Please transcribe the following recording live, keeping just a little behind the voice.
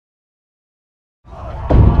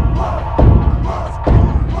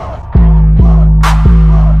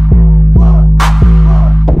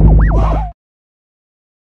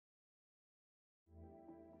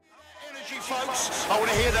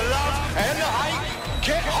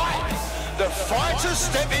fighters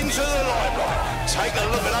step into the limelight. Take a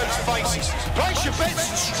look at those faces. Place your bets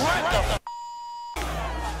and strap the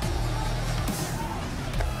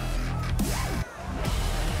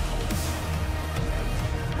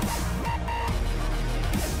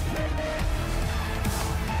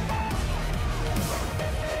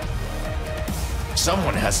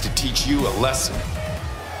Someone has to teach you a lesson.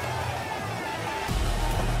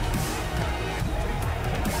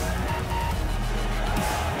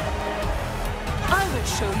 I will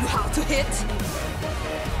show you how to hit.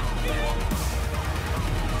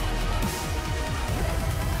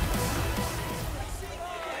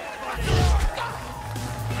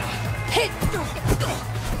 Hit!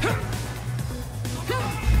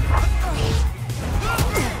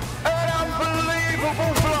 An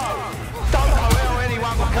unbelievable blow! Don't know how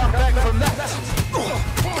anyone will come back from that.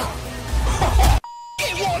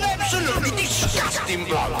 What an absolutely disgusting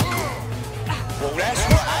blow! Well, that's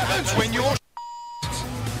what happens when you're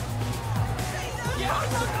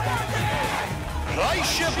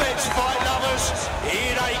Place your bets, fight lovers.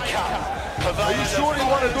 Here they come. Are you sure you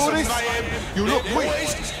want to do this? You look weak.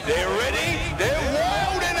 They're ready, they're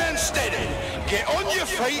wild and unsteady. Get on your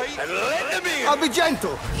feet and let them in. I'll be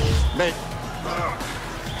gentle. Mate.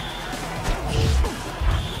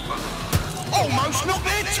 Almost knocked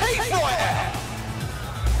their teeth right out.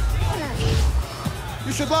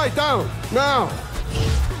 You should lie down, now.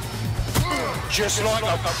 Just like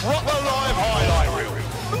a proper live highlight reel.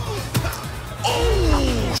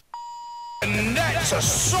 Oh, and that's a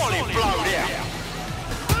solid blow there.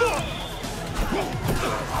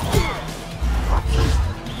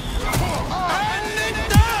 And then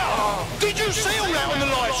down. Did you see all that on the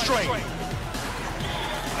live stream?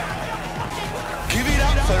 Give it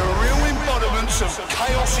up for the real embodiments of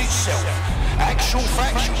chaos itself. Actual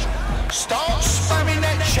faction. Start spamming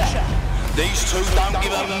that chat. These two don't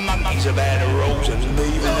give a monkeys about the rules, and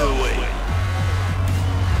neither do we.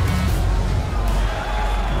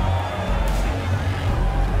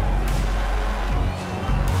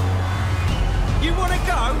 You want to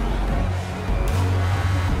go?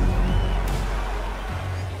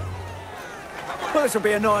 Well, this will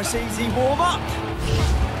be a nice, easy warm-up.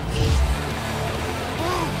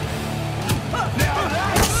 Now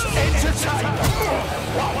that's entertaining.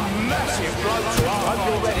 What a massive blow to our Hope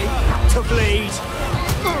you're ready to bleed.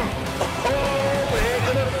 Oh, they're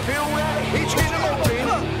going to feel that hitch in the morning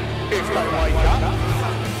if they wake up.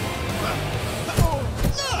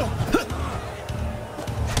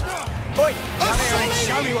 Oi, come here and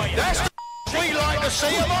show me what you That's got. the we like to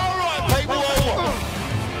see them, all right, people.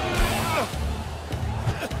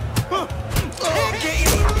 They're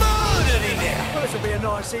getting murdered in there. Well, this will be a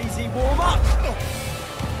nice, easy warm-up.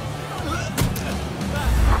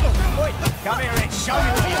 Oi, come here and show me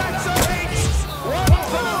what you got. That's a hit. One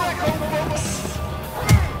for the record books.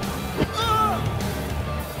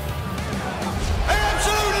 An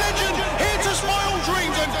absolute legend, here to spoil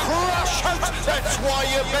dreams and crush hopes. That's why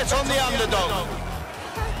you bet on the underdog.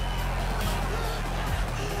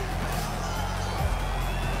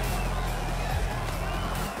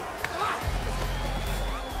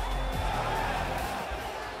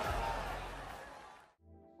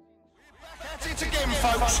 That's it again,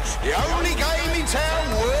 folks. The only game in town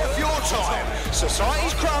worth your time.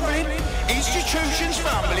 Society's crumbling, institutions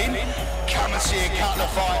fumbling. Come and see a couple of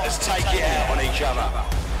fighters take it out on each other.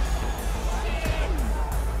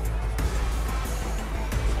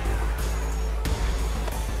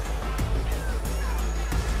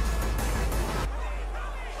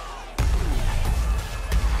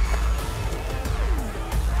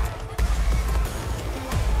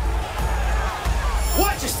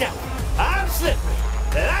 Watch yourself! I'm slippery,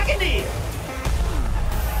 like an eel.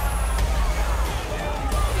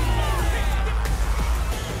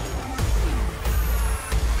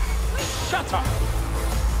 Shut up.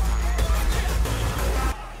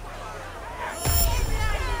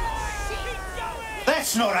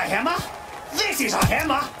 That's not a hammer. This is a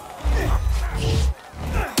hammer.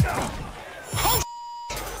 Oh,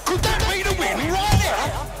 could that be the win right there?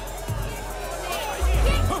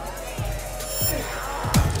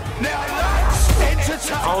 Now that's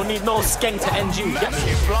entertaining. I'll need no skank to end you.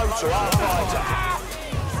 Massive blow to our fighter.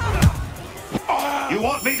 You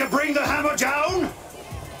want me to bring the hammer down?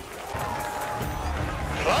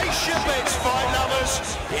 Place your bets, fight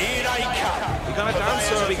lovers. Here they come. We gonna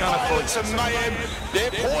dance or we gonna fight? Some mayhem.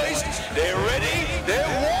 They're poised. They're ready. They're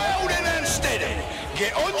wild and unsteady.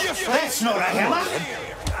 Get on your feet. That's not a hammer.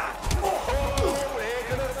 Oh, they're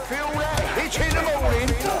gonna feel that hitch in the morning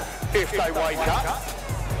if they wake up.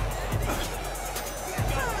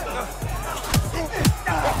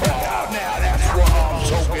 Oh, now that's what I'm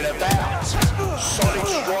talking about.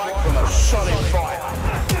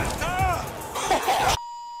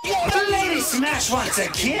 smash wants a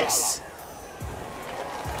kiss.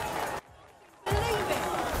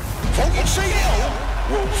 Thought you'd seen it all?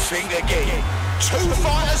 Well, think again. Two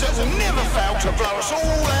fighters that will never fail to blow us all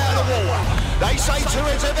out of the water. They say two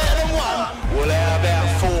heads are better than one. Well, how about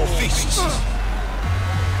four fists?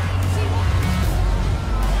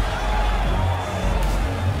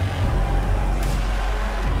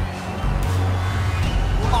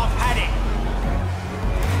 I've had it.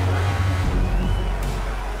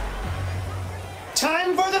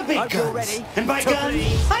 Time for the big Hope you're guns. ready. And by gun,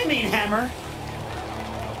 I mean hammer.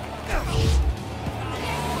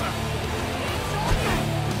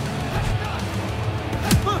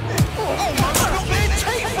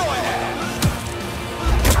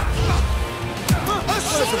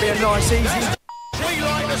 This will be a nice, easy. We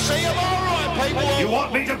like to see them, all right, people. You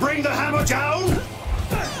want me to bring the hammer down?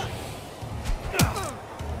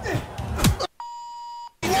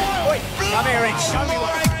 Oi, come here and show me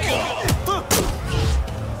what.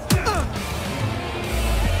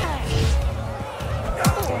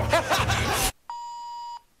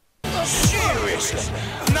 Seriously,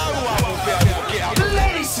 no one will be able to get up. The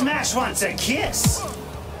Lady Smash wants a kiss.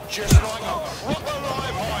 Just like a proper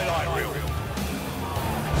live highlight reel.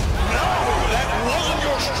 No, that wasn't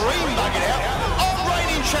your stream bugging out. Our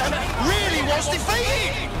reigning champ really was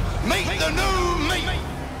defeated. Meet the new me.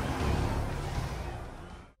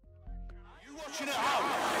 You watching at home,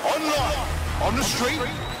 online, on the street?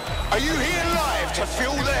 Are you here live to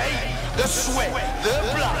feel the heat, the sweat, the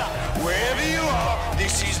blood? Wherever you are,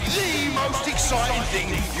 this is the most exciting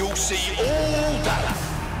thing you'll see all day.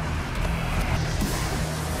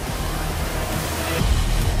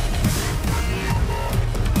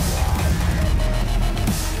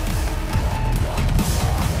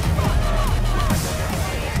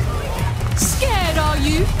 Scared, are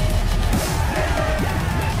you?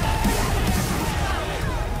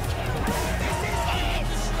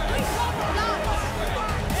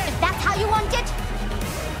 If that's how you want it.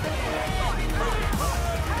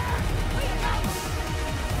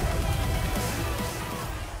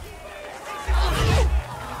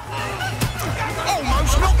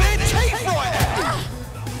 Almost knocked their teeth right out.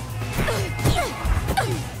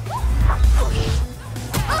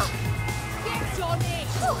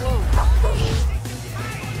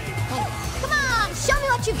 Come on, show me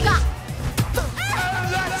what you've got. And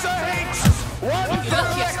that's a hit. One for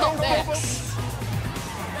the record books.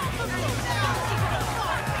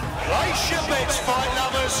 Place your bets, fight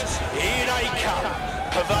lovers. Here they come.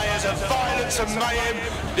 Purveyors of violence and mayhem.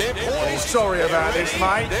 They're poised. Sorry about this,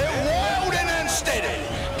 mate. They're wild and unsteady.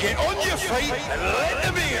 Get on your feet and let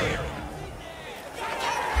them hear it.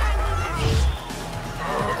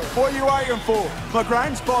 What are you waiting for? My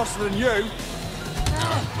grand's faster than you.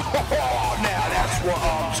 Oh, now that's what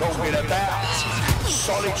I'm talking about.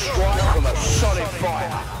 Solid strike from a solid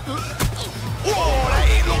fighter. Whoa, that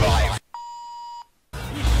ain't look like.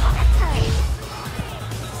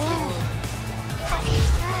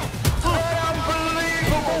 An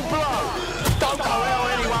unbelievable blow. Don't know how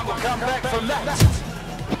anyone will come back from that.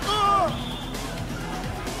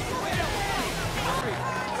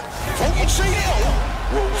 Thought you'd seen it all?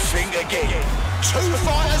 Well, think again. Two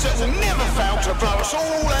fighters that will never fail to blow us all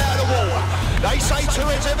out of the water. They say two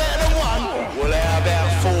heads are better than one. Well, how about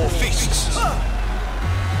four fists?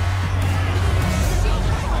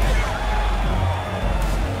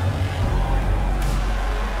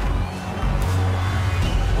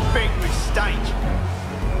 Big mistake.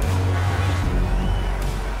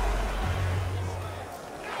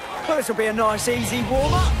 Well, this will be a nice, easy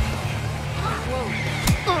warm-up.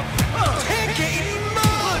 They're getting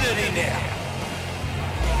murdered in there.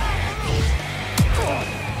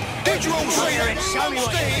 Did you all see that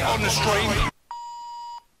monster hit on the stream?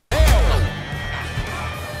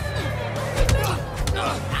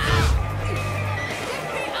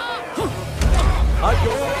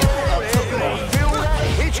 Feel that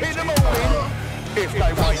hit in the morning if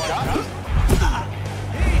they wake up.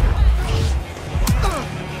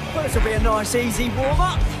 Well, this will be a nice, easy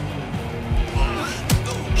warm-up.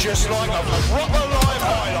 Just like a proper live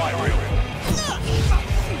highlight reel.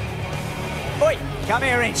 Oi, come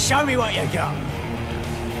here and show me what you got.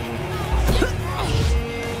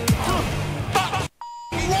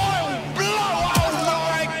 Wild blow, oh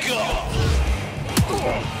my God!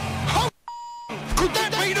 Could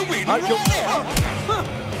that be the win right there?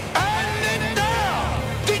 And then down!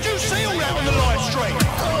 Did you see all that on the live stream?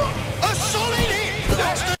 A solid hit!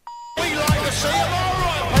 That's the we like to see. Am I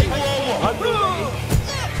right, people, or what?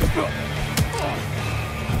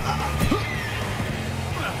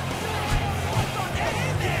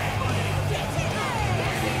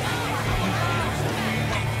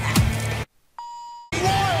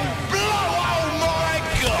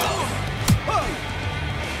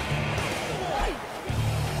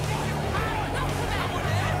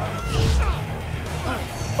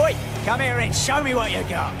 Come here and show me what you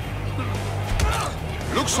got.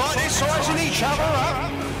 Looks like they're sizing each other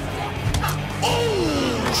up.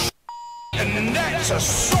 Oh, and that's a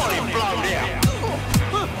solid blow there.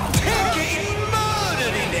 They're getting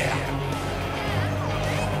murdered in there.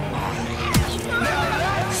 Now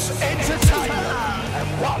that's entertainment. And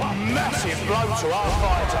what a massive blow to our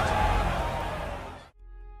fighter.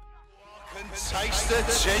 I can taste the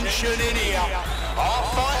tension in here. Our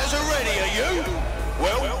fighters are ready, are you?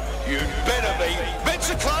 Well, you'd better be. Bets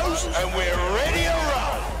are closed and we're ready to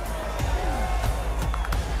roll.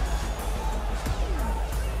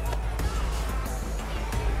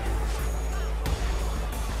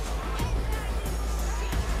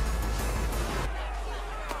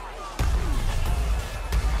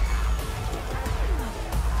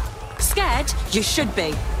 Scared? You should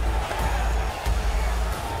be.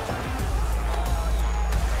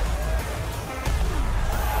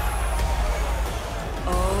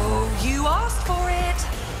 Oh, you asked for it.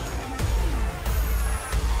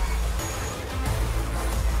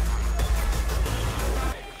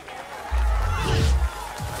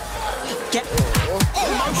 Get...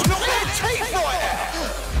 Almost knocked their teeth right out.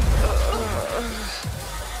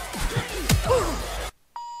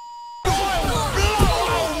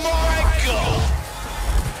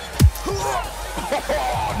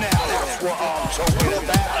 Now that's what I'm talking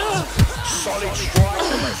about. Solid strike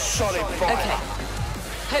and a solid fight. Okay.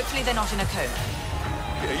 Hopefully they're not in a coma.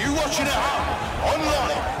 Are you watching at home?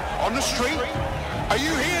 Online? On the street? Are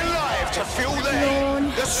you here live to feel the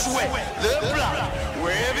heat, the sweat, the blood?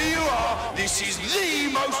 Wherever you are, this is the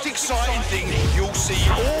most exciting thing you'll see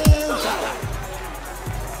all day.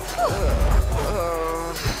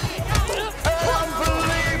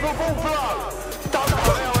 Unbelievable blow! Don't know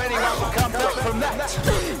how anyone will come back from that.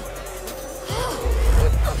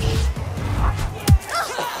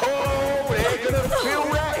 Oh, they're gonna feel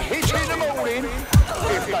that hit in the morning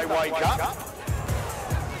if they wake up.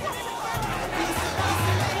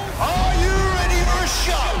 Are you ready for a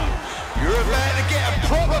show? You're about to get a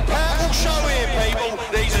proper powerful show here, people.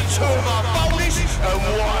 These are two of our boldest and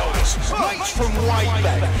wildest mates from way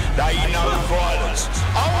back. They know violence.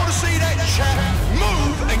 I want to see that chap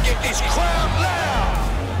move and get this crowd loud.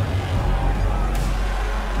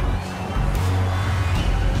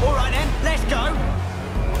 All right then, let's go.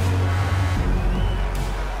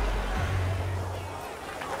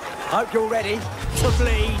 Hope you're ready to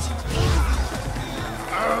bleed.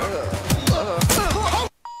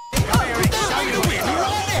 Come here and show you the win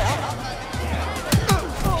right now.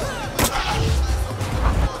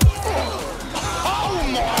 Oh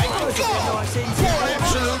my God! What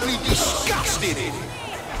absolutely disgusting!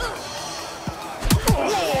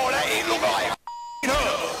 Whoa, that ain't look like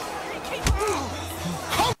hurt.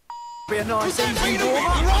 Be a nice easy Right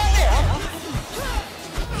warm-up. now.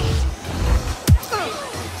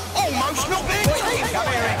 Almost knocked their teeth. Come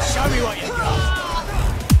here and show me what you got.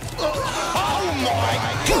 Oh my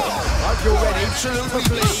God! Hope you're ready. Absolutely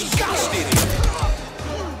disgusting.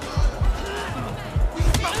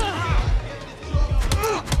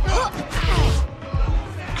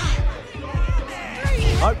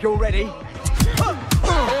 Hope you're ready. Oh,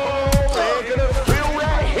 they're gonna feel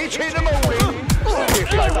that hit in the morning if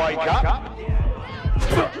they wake up.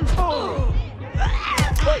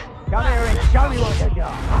 Come here and show me what you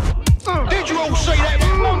got. Did you all see that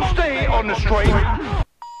monster hit on the street?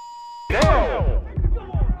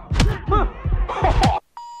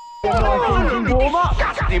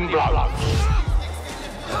 Disgusting blow.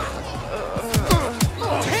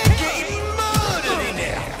 They're getting murdered in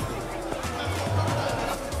there.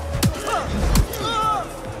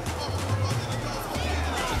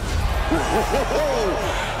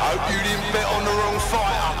 Hope you didn't bet on the wrong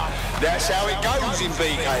fighter. That's how it goes in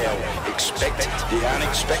BKL. Expect the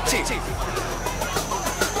unexpected.